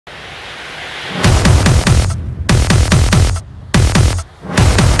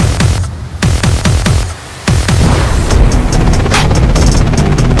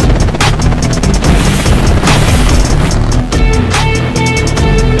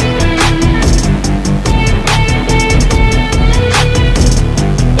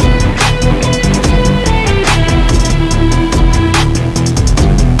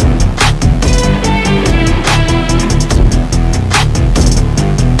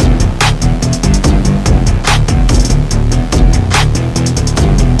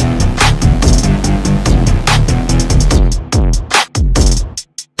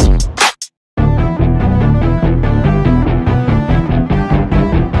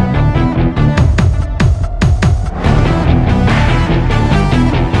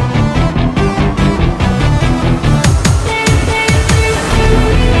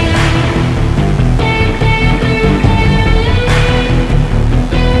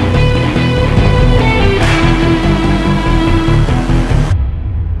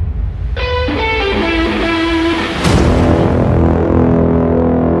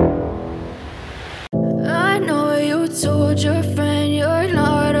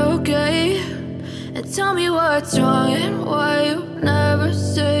tell me what's wrong and why you never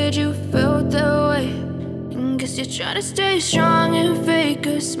said you felt that way. And guess you're trying to stay strong and fake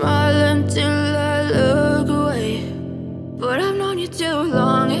a smile until I look away. But I've known you too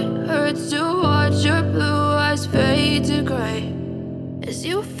long, it hurts to watch your blue eyes fade to gray as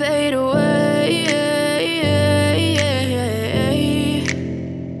you fade away,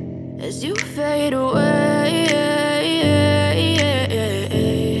 as you fade away.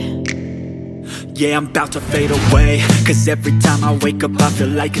 Yeah, I'm about to fade away, cause every time I wake up I feel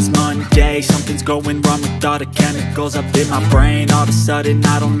like it's Monday. Something's going wrong with all the chemicals up in my brain. All of a sudden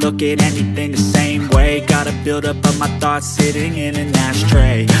I don't look at anything the same way. Got a build up of my thoughts sitting in an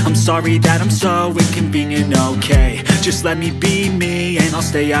ashtray. I'm sorry that I'm so inconvenient, okay. Just let me be me and I'll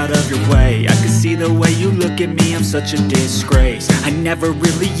stay out of your way. I can see the way you look at me, I'm such a disgrace. I never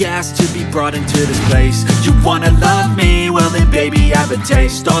really asked to be brought into this place. You wanna love me? Well then baby have a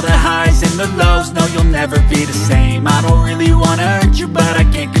taste. All the highs and the lows, no, you'll never be the same. I don't really wanna hurt you, but I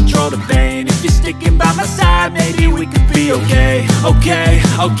can't control the pain. If you're sticking by my side, maybe we could be okay.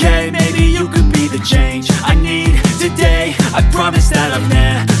 Okay, maybe you could be the change I need today. I promise that I've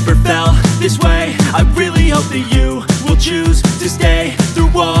never felt this way. I really hope that you will choose to stay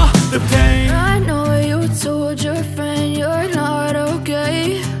through all the pain. I know you told your friend you're not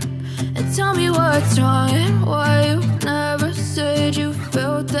okay, and tell me what's wrong and why you never said you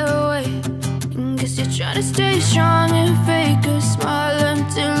felt that way. Guess you're trying to stay strong and fake a smile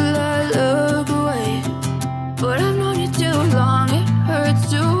until I look away. But I've known you too long, it hurts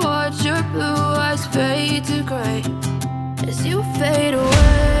to watch your blue eyes fade to gray as you fade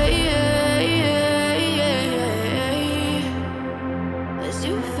away, as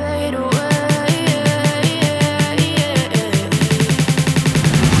you fade away,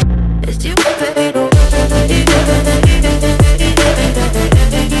 as you fade away.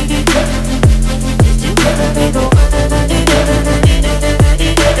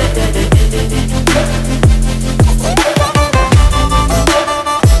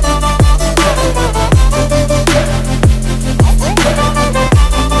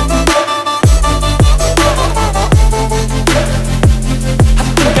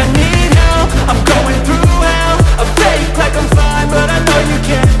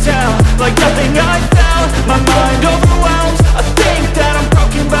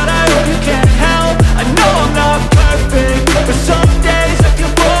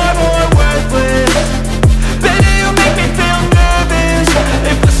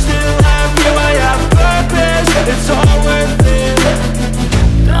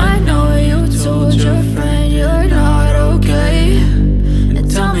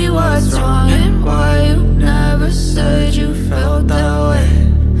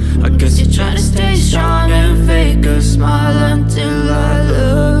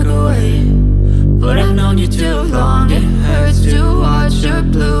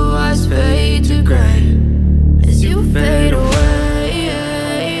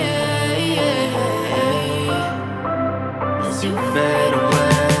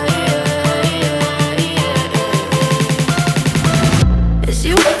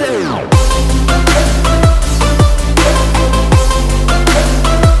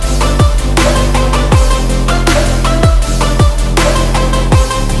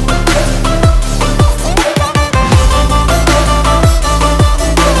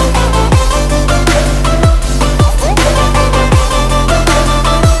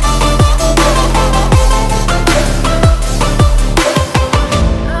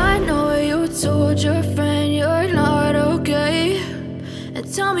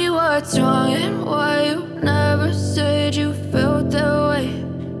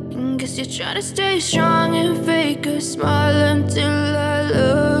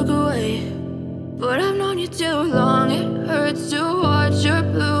 But I've known you too long, it hurts to watch